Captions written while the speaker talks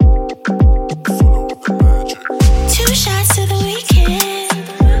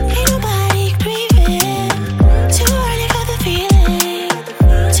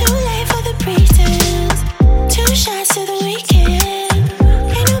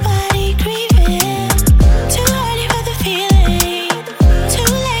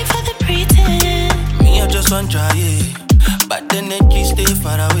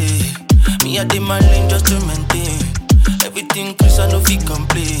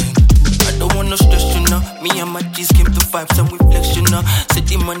vibes and we flex, you know. Said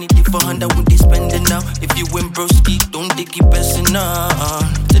the money they for hand, I won't they spend it now. If you win broski, don't take it personal.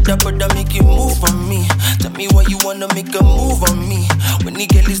 Said that brother make you move on me. Tell me why you wanna make a move on me. When the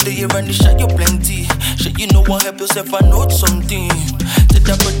girl is there and they shot you plenty. Shit, you know what, help yourself, I know something. Said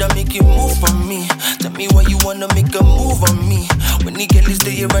that brother make you move on me. Tell me why you wanna make a move on me. When the girl is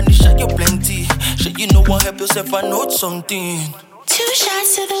there and they shot you plenty. Shit, you know what, help yourself, I know something. 2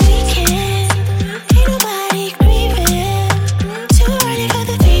 shots to the weekend. Ain't nobody grieving. Too early for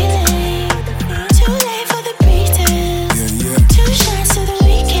the feeling. Too late for the pretense. Yeah. 2 shots to the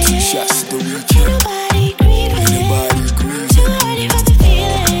weekend. 2 shots to the weekend. Ain't nobody grieving. Too early for the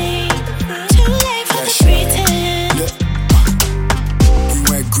feeling. Too late for the pretense. Look, green,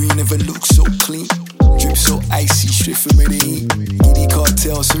 white, green never look so clean. Drip so icy, straight from Medellin. ED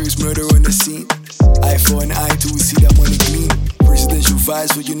cartel, serious murder on the scene. Eye for an eye till we see that money gleam. Presidential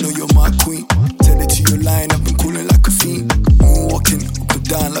vibes, but you know you're my queen. Tell it to your line, I've been cooling like a fiend. Moonwalking up and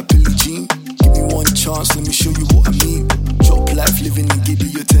down like Billie Jean. Give me one chance, let me show you what I mean. Drop life, living in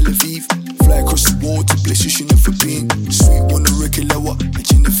Giddy or Tel Aviv. Fly across the world to places you never been. Sweet one, a regular, what, a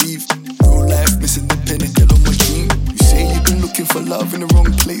Genevieve. Real life, miss independent, girl on my dream. You say you've been looking for love in the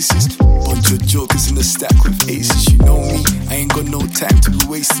wrong places. Bunch of jokers in the stack with aces. You know me, I ain't got no time to be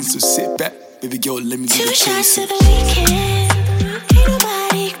wasting, so sit back. Baby girl, let me do 2 the shots to chasing. the weekend.